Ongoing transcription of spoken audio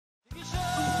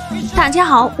大家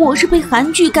好，我是被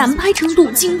韩剧赶拍程度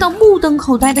惊到目瞪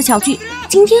口呆的小剧，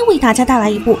今天为大家带来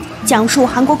一部讲述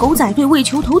韩国狗仔队为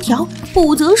求头条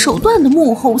不择手段的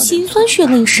幕后辛酸血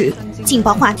泪史，劲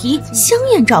爆话题，香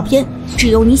艳照片，只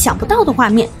有你想不到的画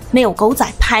面，没有狗仔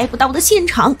拍不到的现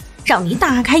场，让你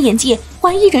大开眼界，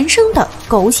怀疑人生的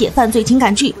狗血犯罪情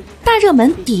感剧大热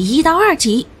门第1到2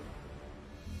集。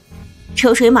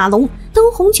车水马龙、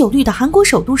灯红酒绿的韩国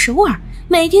首都首尔，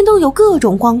每天都有各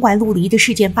种光怪陆离的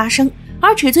事件发生，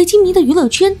而纸醉金迷的娱乐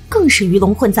圈更是鱼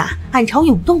龙混杂，暗潮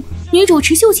涌动。女主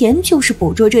池秀贤就是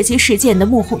捕捉这些事件的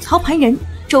幕后操盘人。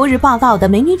周日报道的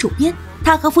美女主编，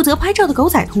她和负责拍照的狗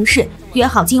仔同事约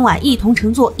好今晚一同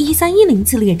乘坐1310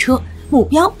次列车，目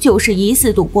标就是疑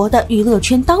似赌博的娱乐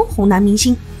圈当红男明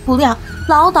星。不料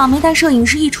老倒霉蛋摄影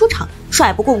师一出场，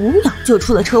帅不过5秒就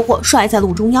出了车祸，摔在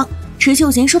路中央。池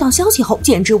秀贤收到消息后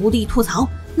简直无力吐槽，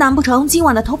难不成今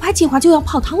晚的偷拍计划就要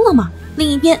泡汤了吗？另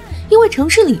一边，因为城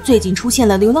市里最近出现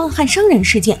了流浪汉伤人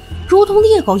事件，如同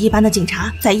猎狗一般的警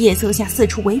察在夜色下四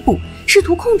处围捕，试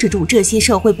图控制住这些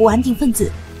社会不安定分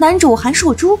子。男主韩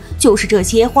硕洙就是这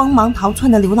些慌忙逃窜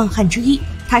的流浪汉之一，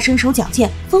他身手矫健，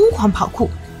疯狂跑酷，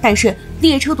但是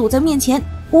列车堵在面前，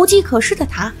无计可施的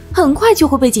他很快就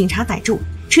会被警察逮住。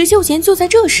池秀贤就在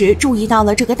这时注意到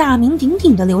了这个大名鼎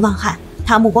鼎的流浪汉，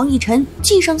他目光一沉，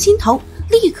计上心头，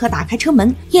立刻打开车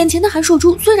门。眼前的韩硕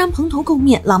洙虽然蓬头垢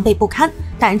面，狼狈不堪，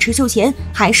但池秀贤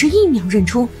还是一秒认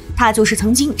出他就是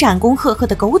曾经战功赫赫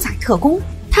的狗仔特工。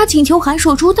他请求韩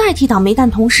硕洙代替倒霉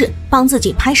蛋同事帮自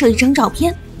己拍摄一张照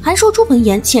片。韩硕洙闻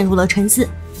言陷入了沉思，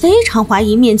非常怀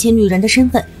疑面前女人的身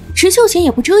份。池秀贤也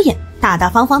不遮掩，大大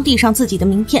方方递上自己的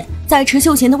名片，在池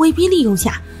秀贤的威逼利诱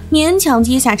下，勉强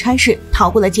接下差事，逃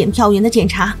过了检票员的检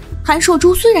查。韩硕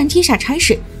洙虽然接下差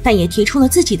事，但也提出了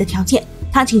自己的条件，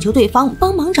他请求对方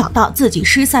帮忙找到自己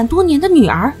失散多年的女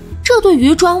儿。这对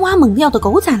于专挖猛料的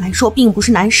狗仔来说并不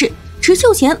是难事，池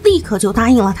秀贤立刻就答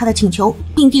应了他的请求，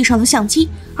并递上了相机。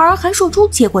而韩硕洙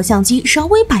接过相机，稍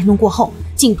微摆弄过后，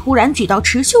竟突然举到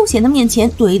池秀贤的面前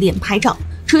对脸拍照。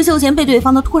池秀贤被对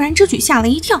方的突然之举吓了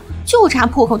一跳，就差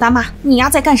破口大骂：“你丫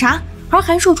在干啥？”而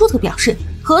韩硕洙则表示，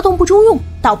合同不中用，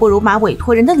倒不如把委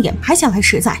托人的脸拍下来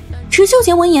实在。池秀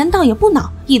贤闻言倒也不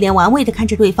恼，一脸玩味地看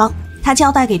着对方。他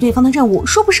交代给对方的任务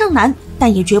说不上难，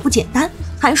但也绝不简单。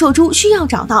韩硕洙需要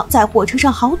找到在火车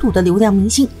上豪赌的流量明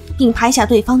星，并拍下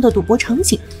对方的赌博场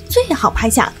景，最好拍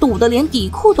下赌得连底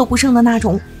裤都不剩的那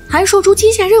种。韩硕洙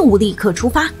接下任务立刻出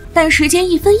发，但时间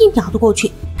1分1秒的过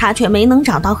去，他却没能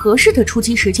找到合适的出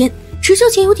击时间。池秀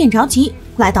贤有点着急，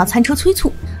来到餐车催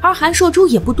促，而韩硕洙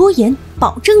也不多言，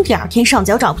保证第2天上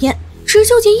交照片。池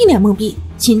秀贤一脸懵逼，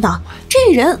心道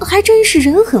这人还真是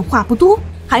人狠话不多。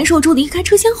韩硕洙离开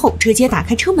车厢后，直接打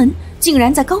开车门，竟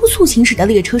然在高速行驶的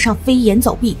列车上飞檐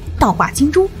走壁，倒挂金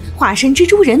钟，化身蜘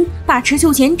蛛人，把池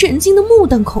秀贤震惊得目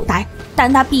瞪口呆。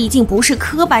但他毕竟不是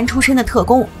科班出身的特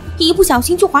工，一不小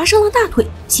心就划伤了大腿，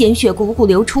鲜血汩汩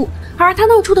流出。而他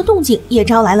闹出的动静也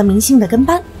招来了明星的跟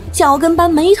班。小跟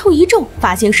班眉头一皱，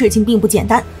发现事情并不简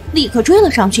单，立刻追了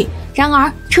上去。然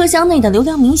而车厢内的流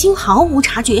量明星毫无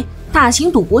察觉，大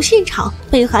型赌博现场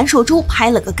被韩硕洙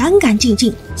拍了个干干净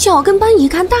净。小跟班一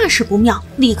看大事不妙，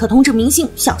立刻通知明星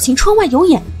小心窗外有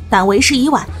眼。但为时已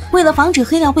晚，为了防止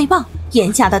黑料被爆，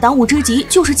眼下的当务之急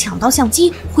就是抢到相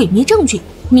机，毁灭证据。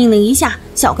命令一下，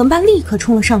小跟班立刻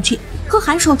冲了上去，和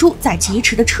韩硕洙在疾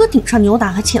驰的车顶上扭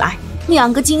打了起来。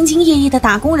2个兢兢业业的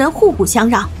打工人互不相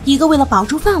让，一个为了保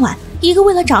住饭碗，一个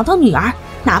为了找到女儿，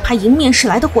哪怕迎面驶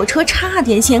来的火车差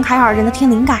点掀开2人的天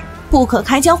灵盖。不可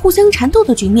开交、互相缠斗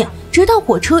的局面，直到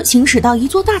火车行驶到一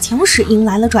座大桥时迎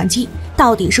来了转机。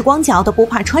到底是光脚的不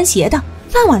怕穿鞋的，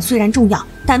饭碗虽然重要，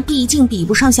但毕竟比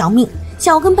不上小命。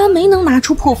小跟班没能拿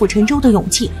出破釜沉舟的勇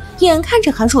气，眼看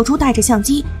着韩硕洙带着相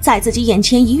机在自己眼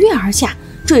前一跃而下，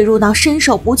坠入到伸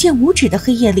手不见五指的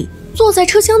黑夜里。坐在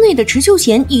车厢内的池秀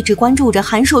贤一直关注着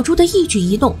韩硕洙的一举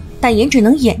一动，但也只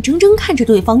能眼睁睁看着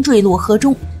对方坠落河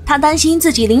中。他担心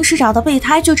自己临时找的备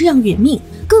胎就这样殒命，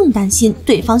更担心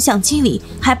对方相机里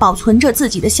还保存着自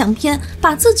己的相片，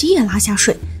把自己也拉下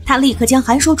水。他立刻将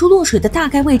韩硕洙落水的大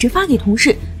概位置发给同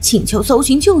事，请求搜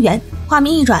寻救援。画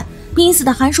面一转，濒死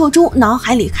的韩硕洙脑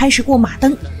海里开始过马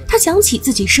灯，他想起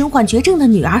自己身患绝症的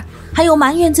女儿，还有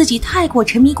埋怨自己太过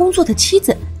沉迷工作的妻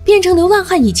子。变成流浪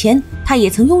汉以前，他也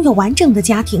曾拥有完整的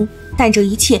家庭，但这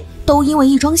一切都因为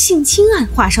一桩性侵案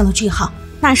画上了句号。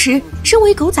那时，身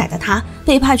为狗仔的他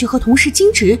被派去和同事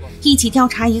金直一起调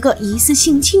查一个疑似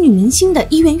性侵女明星的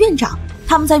医院院长。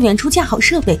他们在远处架好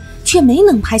设备，却没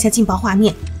能拍下劲爆画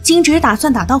面。金直打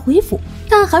算打道回府，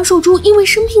但韩硕洙因为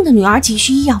生病的女儿急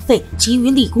需医药费，急于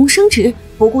立功升职，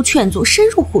不顾劝阻深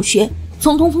入虎穴，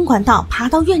从通风管道爬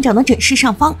到院长的诊室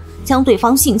上方，将对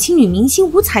方性侵女明星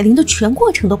吴彩玲的全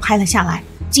过程都拍了下来，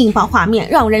劲爆画面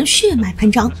让人血脉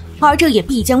喷张，而这也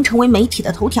必将成为媒体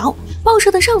的头条。报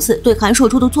社的上司对韩硕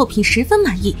珠的作品十分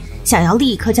满意，想要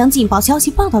立刻将劲爆消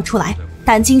息报道出来，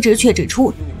但金直却指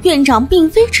出，院长并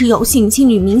非只有性侵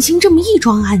女明星这么一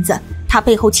桩案子，他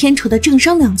背后牵扯的政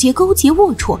商两界勾结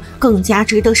龌龊更加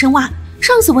值得深挖。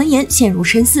上司闻言陷入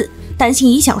深思，担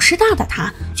心以小失大的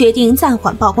他决定暂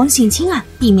缓曝光性侵案，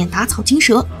避免打草惊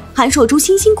蛇。韩硕珠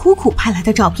辛辛苦苦拍来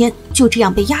的照片就这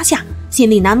样被压下，心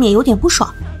里难免有点不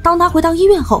爽。当他回到医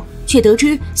院后，却得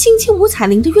知性侵吴彩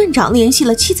玲的院长联系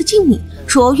了妻子静敏，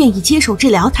说愿意接手治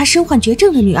疗他身患绝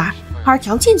症的女儿，而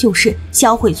条件就是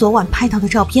销毁昨晚拍到的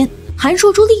照片。韩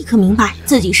硕珠立刻明白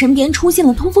自己身边出现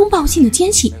了通风报信的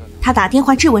奸细，他打电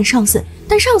话质问上司，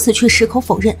但上司却矢口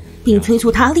否认，并催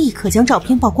促他立刻将照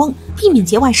片曝光，避免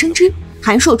节外生枝。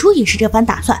韩硕珠也是这番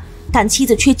打算，但妻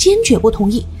子却坚决不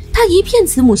同意，他一片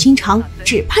慈母心肠，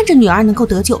只盼着女儿能够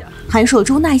得救。韩硕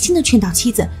珠耐心地劝导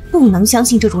妻子不能相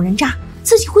信这种人渣，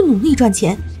自己会努力赚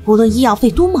钱，无论医药费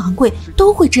多么昂贵，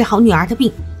都会治好女儿的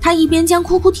病。他一边将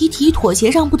哭哭啼啼妥协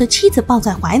让步的妻子抱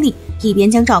在怀里，一边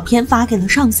将照片发给了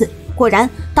上司。果然，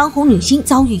当红女星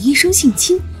遭遇医生性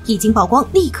侵，一经曝光，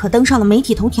立刻登上了媒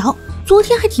体头条。昨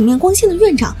天还体面光鲜的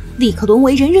院长，立刻沦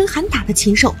为人人喊打的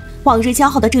禽兽。往日交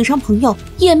好的政商朋友，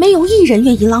也没有一人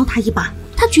愿意捞他一把。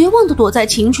他绝望地躲在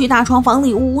情趣大床房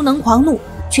里无能狂怒，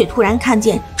却突然看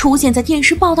见出现在电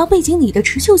视报道背景里的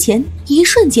池秀贤，一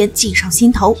瞬间计上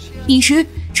心头。彼时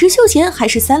池秀贤还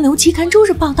是三流期刊周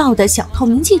日报道的小透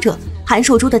明记者，韩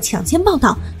硕珠的抢先报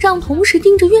道让同时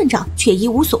盯着院长却一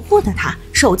无所获的他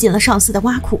受尽了上司的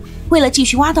挖苦。为了继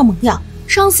续挖到猛料，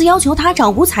上司要求他找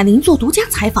吴彩玲做独家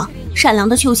采访。善良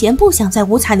的秀贤不想在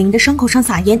吴彩玲的伤口上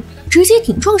撒盐，直接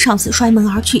顶撞上司摔门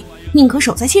而去，宁可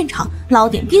守在现场捞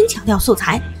点边角料素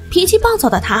材。脾气暴躁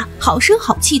的他好声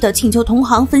好气地请求同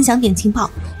行分享点情报，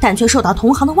但却受到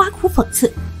同行的挖苦讽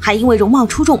刺，还因为容貌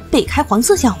出众被开黄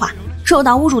色笑话。受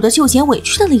到侮辱的秀贤委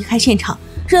屈地离开现场，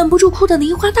忍不住哭得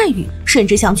梨花带雨，甚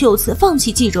至想就此放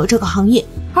弃记者这个行业。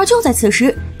而就在此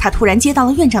时，他突然接到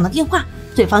了院长的电话，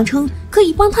对方称可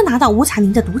以帮他拿到吴彩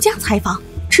玲的独家采访。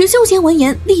池秀贤闻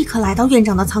言立刻来到院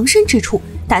长的藏身之处，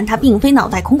但他并非脑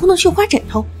袋空空的绣花枕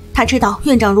头，他知道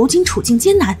院长如今处境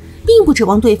艰难，并不指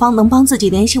望对方能帮自己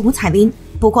联系吴彩玲。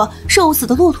不过瘦死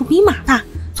的骆驼比马大，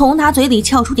从他嘴里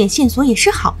撬出点线索也是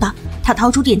好的。他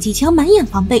掏出电击枪，满眼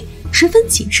防备，十分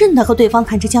谨慎地和对方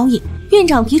谈着交易。院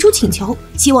长提出请求，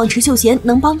希望池秀贤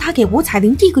能帮他给吴彩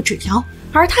玲递个纸条，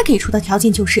而他给出的条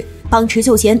件就是帮池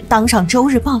秀贤当上周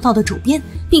日报道的主编，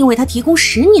并为他提供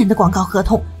10年的广告合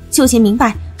同。秀贤明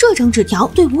白这张纸条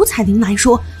对吴彩玲来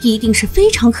说一定是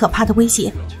非常可怕的威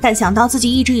胁，但想到自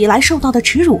己一直以来受到的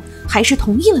耻辱，还是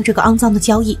同意了这个肮脏的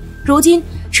交易。如今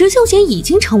池秀贤已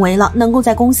经成为了能够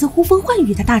在公司呼风唤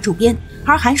雨的大主编，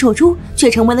而韩硕珠却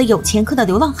成为了有前科的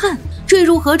流浪汉。坠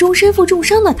入河中身负重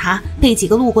伤的他被几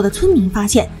个路过的村民发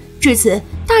现，至此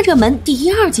大热门第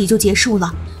1、2集就结束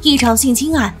了。一场性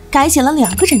侵案改写了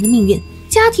2个人的命运，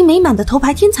家庭美满的头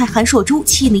牌天才韩硕珠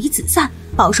妻离子散，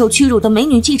饱受屈辱的美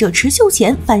女记者池秀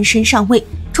贤翻身上位，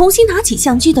重新拿起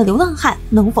相机的流浪汉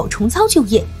能否重操旧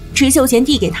业？池秀贤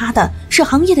递给他的是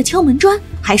行业的敲门砖，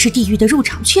还是地狱的入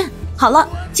场券？好了，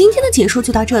今天的解说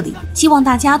就到这里，希望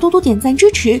大家多多点赞支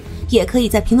持，也可以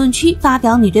在评论区发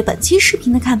表你对本期视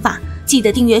频的看法。记得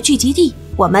订阅剧集地，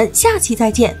我们下期再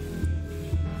见。